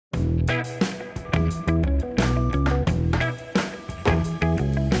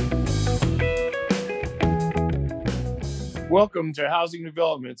Welcome to Housing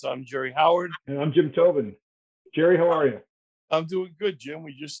Developments. I'm Jerry Howard. And I'm Jim Tobin. Jerry, how are you? I'm doing good, Jim.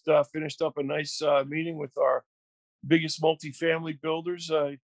 We just finished up a nice meeting with our biggest multifamily builders,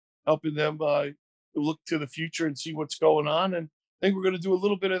 helping them look to the future and see what's going on. And I think we're going to do a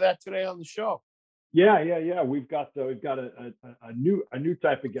little bit of that today on the show. Yeah. We've got a new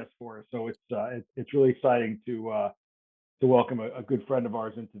type of guest for us, so it's really exciting to welcome a good friend of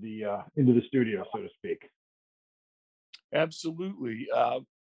ours into the studio, so to speak. Absolutely.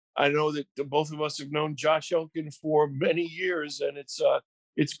 I know that both of us have known Josh Elkin for many years, and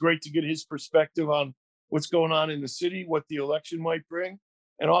it's great to get his perspective on what's going on in the city, what the election might bring,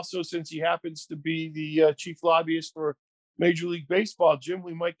 and also since he happens to be the chief lobbyist for Major League Baseball, Jim,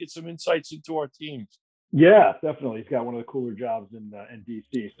 we might get some insights into our teams. Yeah, definitely. He's got one of the cooler jobs in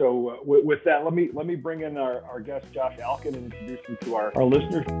DC. So with that, let me bring in our guest Josh Elkin and introduce him to our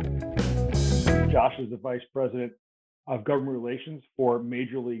listeners. Josh is the vice president of government relations for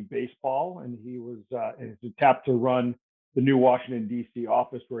Major League Baseball, and he was tapped to run the new Washington, D.C.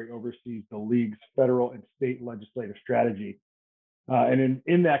 office where he oversees the league's federal and state legislative strategy. And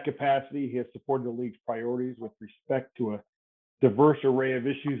in that capacity, he has supported the league's priorities with respect to a diverse array of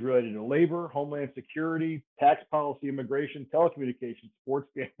issues related to labor, homeland security, tax policy, immigration, telecommunications, sports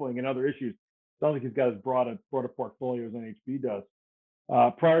gambling, and other issues. Sounds like he's got as broad a portfolio as NHB does.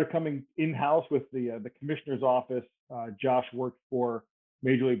 Prior to coming in-house with the commissioner's office, Josh worked for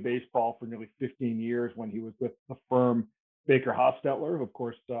Major League Baseball for nearly 15 years when he was with the firm Baker Hostetler. Of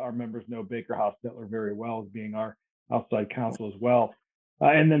course, our members know Baker Hostetler very well as being our outside counsel as well.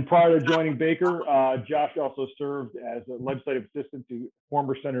 And then prior to joining Baker, Josh also served as a legislative assistant to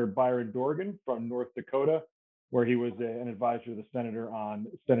former Senator Byron Dorgan from North Dakota, where he was an advisor to the senator on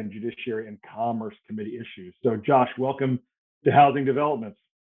Senate Judiciary and Commerce Committee issues. So Josh, welcome to Housing Developments.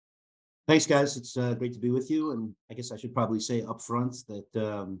 Thanks, guys. It's great to be with you. And I guess I should probably say up front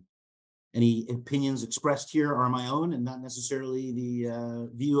that any opinions expressed here are my own and not necessarily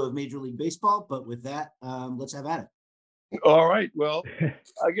the view of Major League Baseball. But with that, let's have at it. All right. Well,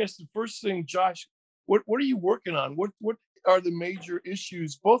 I guess the first thing, Josh, what are you working on? What are the major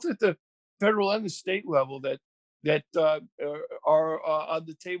issues, both at the federal and the state level, that are on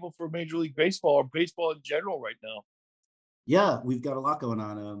the table for Major League Baseball or baseball in general right now? Yeah, we've got a lot going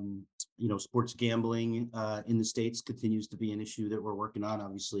on. Sports gambling in the States continues to be an issue that we're working on.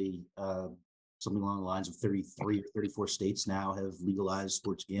 Obviously, something along the lines of 33 or 34 states now have legalized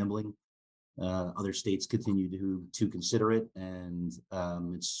sports gambling. Other states continue to consider it. And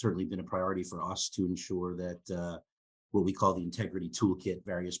it's certainly been a priority for us to ensure that what we call the integrity toolkit,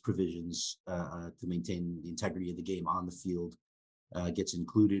 various provisions to maintain the integrity of the game on the field gets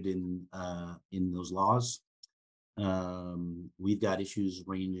included in those laws. We've got issues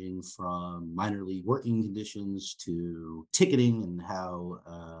ranging from minor league working conditions to ticketing and how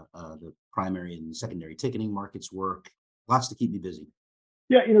the primary and secondary ticketing markets work. Lots to keep me busy.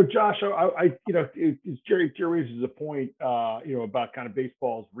 Yeah, Josh, Jerry raises a point, about kind of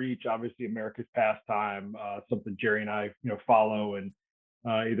baseball's reach. Obviously, America's pastime, something Jerry and I, follow and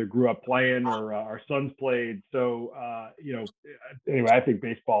either grew up playing or our sons played. So, anyway, I think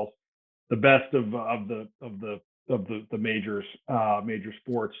baseball's the best of the majors, major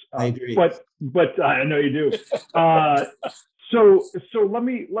sports. I agree. But I know you do. So let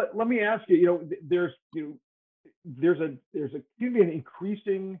me ask you. There's going to be an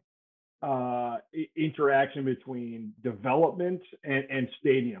increasing interaction between development and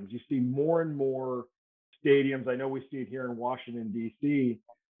stadiums. You see more and more stadiums. I know we see it here in Washington, D.C.,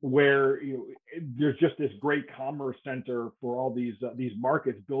 where there's just this great commerce center for all these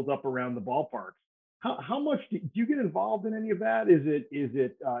markets built up around the ballparks. How much do you get involved in any of that? Is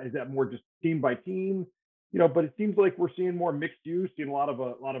that more just team by team? But it seems like we're seeing more mixed use, seeing a lot of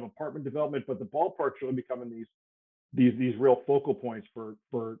apartment development, but the ballparks really becoming these real focal points for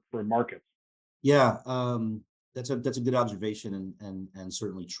markets. Yeah, that's a good observation and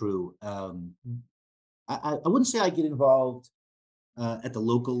certainly true. I wouldn't say I get involved at the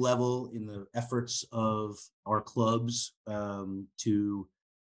local level in the efforts of our clubs to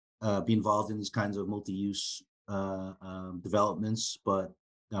be involved in these kinds of multi-use developments, but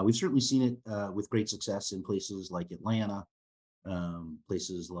we've certainly seen it with great success in places like Atlanta,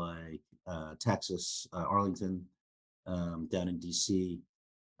 places like Texas, Arlington, down in DC.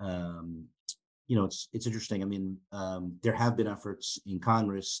 It's interesting. I mean, there have been efforts in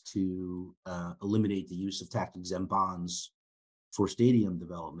Congress to eliminate the use of tax-exempt bonds for stadium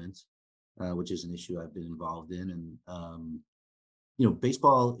development, which is an issue I've been involved in. And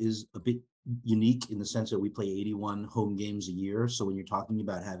baseball is a bit unique in the sense that we play 81 home games a year. So when you're talking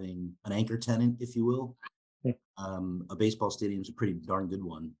about having an anchor tenant, if you will, a baseball stadium is a pretty darn good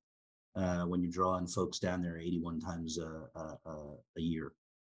one when you're drawing folks down there 81 times a year.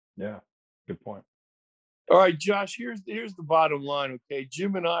 Yeah, good point. All right, Josh, here's the bottom line. Okay,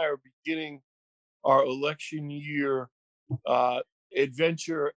 Jim and I are beginning our election year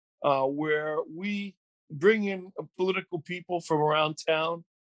adventure where we bring in political people from around town,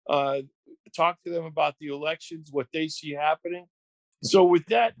 uh, talk to them about the elections, what they see happening. So with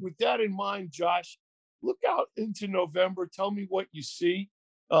that in mind, Josh, look out into November. Tell me what you see.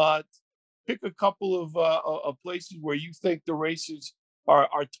 Uh, Pick a couple of places where you think the races are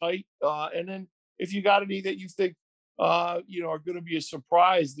tight, and then if you got any that you think are going to be a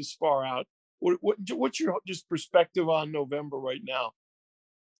surprise this far out. What's your just perspective on November right now?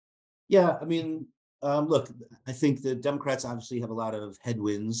 Yeah, I mean, look, I think the Democrats obviously have a lot of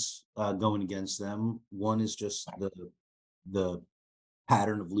headwinds going against them. One is just the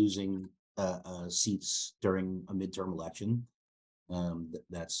pattern of losing seats during a midterm election.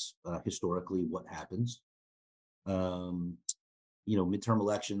 That's historically what happens. Um, Midterm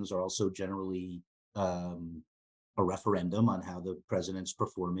elections are also generally a referendum on how the president's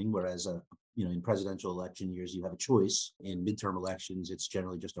performing, whereas in presidential election years you have a choice. In midterm elections, it's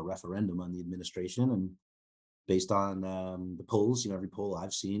generally just a referendum on the administration, and based on the polls, every poll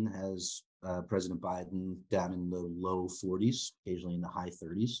I've seen has President Biden down in the low 40s, occasionally in the high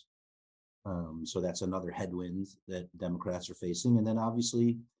 30s. So that's another headwind that Democrats are facing. And then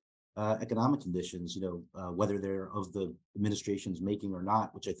obviously economic conditions, whether they're of the administration's making or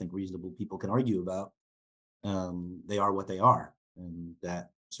not, which I think reasonable people can argue about, they are what they are. And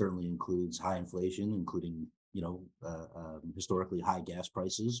that certainly includes high inflation, including, historically high gas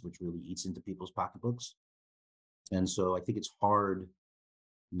prices, which really eats into people's pocketbooks. And so I think it's hard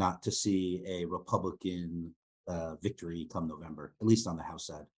not to see a Republican victory come November, at least on the House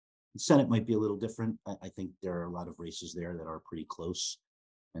side. The Senate might be a little different. I think there are a lot of races there that are pretty close,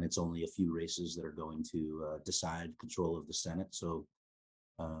 and it's only a few races that are going to decide control of the Senate. So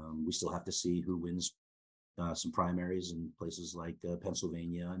we still have to see who wins some primaries in places like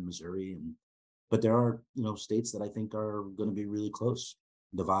Pennsylvania and Missouri, but there are states that I think are going to be really close: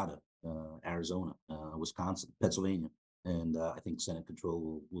 Nevada, Arizona, Wisconsin, Pennsylvania, and I think Senate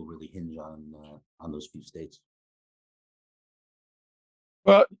control will really hinge on those few states.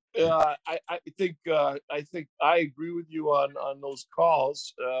 Well, I think I agree with you on those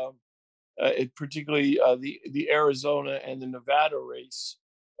calls, particularly the Arizona and the Nevada race.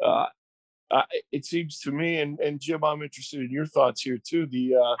 Uh, it seems to me, and Jim, I'm interested in your thoughts here too.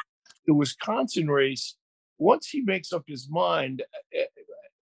 The Wisconsin race, once he makes up his mind,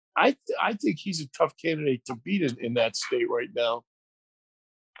 I think he's a tough candidate to beat in that state right now.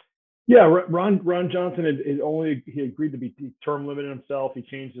 Yeah, Ron Johnson he agreed to be term limited himself. He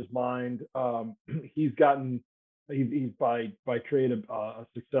changed his mind. He's by trade a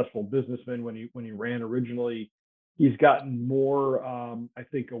successful businessman when he ran originally. He's gotten more, I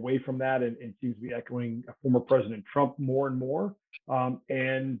think, away from that and seems to be echoing former President Trump more and more. That's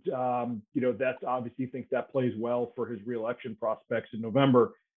obviously thinks that plays well for his reelection prospects in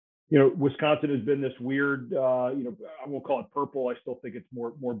November. Wisconsin has been this weird, I won't call it purple. I still think it's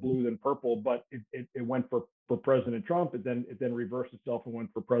more blue than purple, but it went for President Trump. It then reversed itself and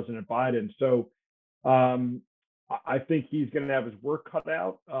went for President Biden. So I think he's going to have his work cut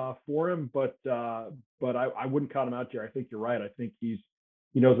out for him, but I wouldn't count him out here. I think you're right. I think he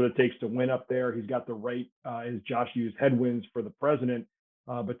knows what it takes to win up there. He's got the right, as Josh used, headwinds for the president,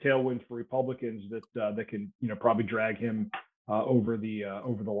 but tailwinds for Republicans that can probably drag him over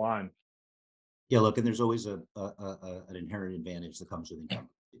the line. Yeah, look, and there's always an inherent advantage that comes with incumbency,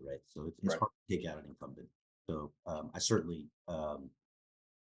 right? So it's Right. hard to take out an incumbent. So I certainly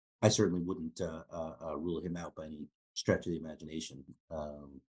wouldn't rule him out by any stretch of the imagination.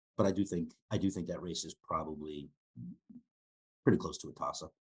 But I do think that race is probably pretty close to a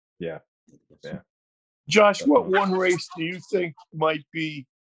toss-up. Yeah. Yeah. Josh, what one race do you think might be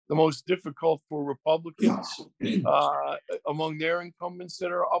the most difficult for Republicans among their incumbents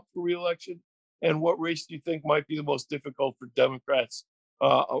that are up for reelection? And what race do you think might be the most difficult for Democrats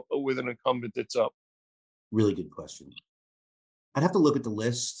with an incumbent that's up? Really good question. I'd have to look at the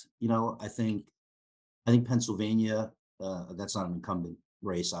list. I think Pennsylvania, that's not an incumbent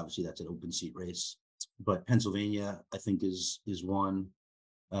race. Obviously, that's an open seat race. But Pennsylvania, I think, is one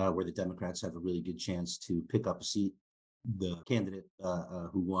where the Democrats have a really good chance to pick up a seat. The candidate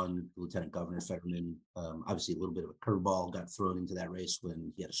who won, Lieutenant Governor Fetterman, obviously a little bit of a curveball got thrown into that race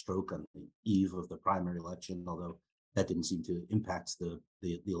when he had a stroke on the eve of the primary election, although that didn't seem to impact the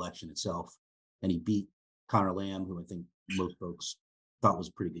election itself. And he beat Connor Lamb, who I think most folks thought was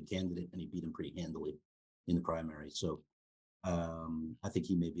a pretty good candidate, and he beat him pretty handily in the primary. So I think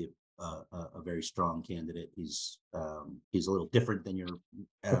he may be a very strong candidate. He's a little different than your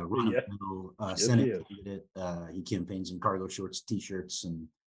run-of-the-mill Senate candidate. He campaigns in cargo shorts, t-shirts, and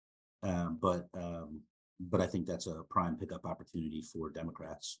but I think that's a prime pickup opportunity for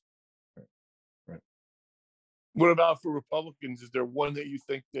Democrats. Right. What about for Republicans? Is there one that you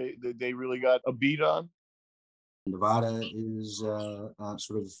think they really got a beat on? Nevada is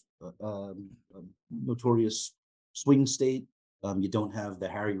sort of a notorious swing state. You don't have the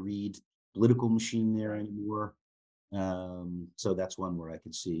Harry Reid political machine there anymore. So that's one where I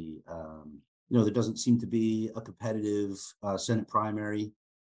could see, there doesn't seem to be a competitive Senate primary.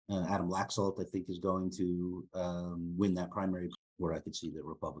 Adam Laxalt, I think, is going to win that primary, where I could see the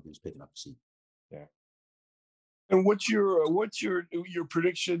Republicans picking up a seat. Yeah. And what's your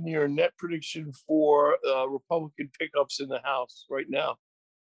prediction, your net prediction for Republican pickups in the House right now?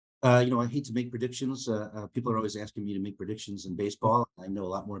 I hate to make predictions. People are always asking me to make predictions in baseball. I know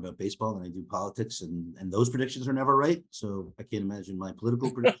a lot more about baseball than I do politics, and those predictions are never right. So I can't imagine my political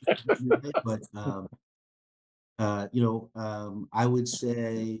predictions. But I would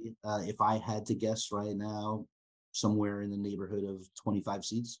say if I had to guess right now, somewhere in the neighborhood of 25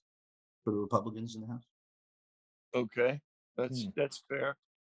 seats for the Republicans in the House. Okay, that's fair.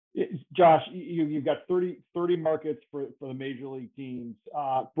 Josh, you've got 30 markets for the major league teams.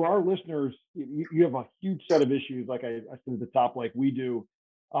 For our listeners, you have a huge set of issues, like I said at the top, like we do.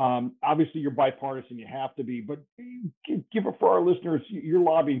 Obviously, you're bipartisan, you have to be, but give it for our listeners your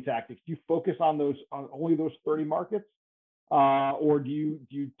lobbying tactics. Do you focus on only those 30 markets, or do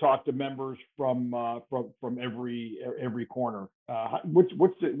you talk to members from every corner?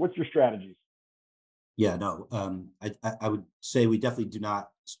 What's your strategies? Yeah, no, I would say we definitely do not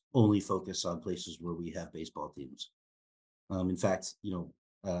only focus on places where we have baseball teams. In fact,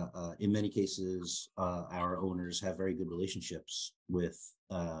 in many cases, our owners have very good relationships with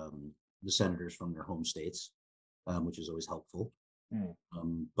the senators from their home states, which is always helpful.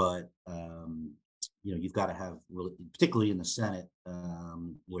 But you've got to have, particularly in the Senate,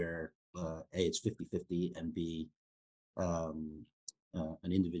 where A, it's 50-50, and B,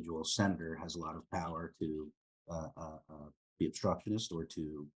 an individual senator has a lot of power to be obstructionist or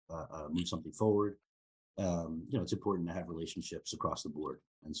to move something forward. It's important to have relationships across the board.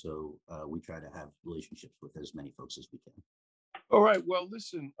 And so we try to have relationships with as many folks as we can. All right. Well,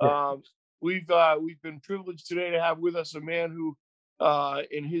 listen, we've been privileged today to have with us a man who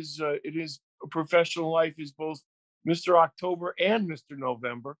in his professional life is both Mr. October and Mr.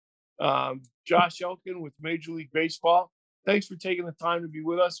 November. Josh Elkin with Major League Baseball. Thanks for taking the time to be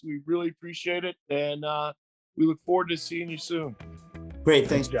with us. We really appreciate it. And we look forward to seeing you soon. Great.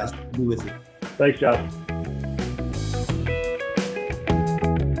 Thanks, Josh. Be with you. Thanks, Josh.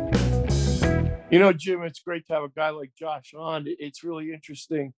 Jim, it's great to have a guy like Josh on. It's really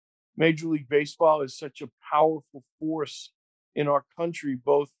interesting. Major League Baseball is such a powerful force in our country,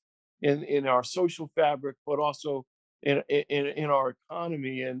 both in our social fabric, but also in our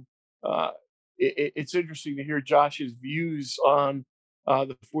economy. And it's interesting to hear Josh's views on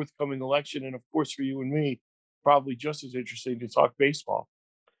the forthcoming election. And of course, for you and me, probably just as interesting to talk baseball.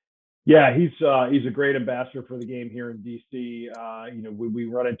 Yeah, he's a great ambassador for the game here in DC. We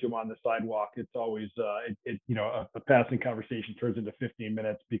run into him on the sidewalk. It's always a passing conversation turns into 15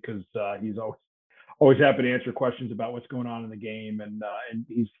 minutes because he's always happy to answer questions about what's going on in the game, and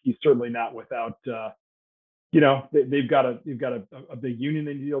he's certainly not without. They've got a big union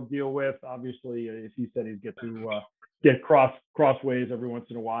they deal with. Obviously, as he said, he'd get crossways every once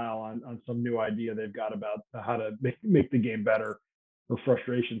in a while on some new idea they've got about how to make the game better. Or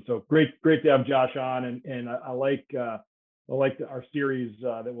frustration. So great to have Josh on, and I like our series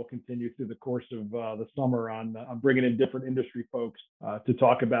that will continue through the course of the summer on bringing in different industry folks to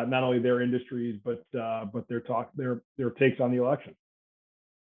talk about not only their industries but their takes on the election.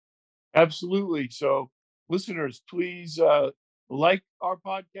 Absolutely. So, listeners, please like our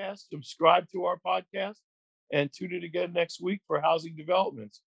podcast, subscribe to our podcast, and tune in again next week for Housing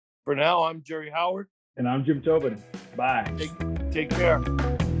Developments. For now, I'm Jerry Howard. And I'm Jim Tobin. Bye. Take care.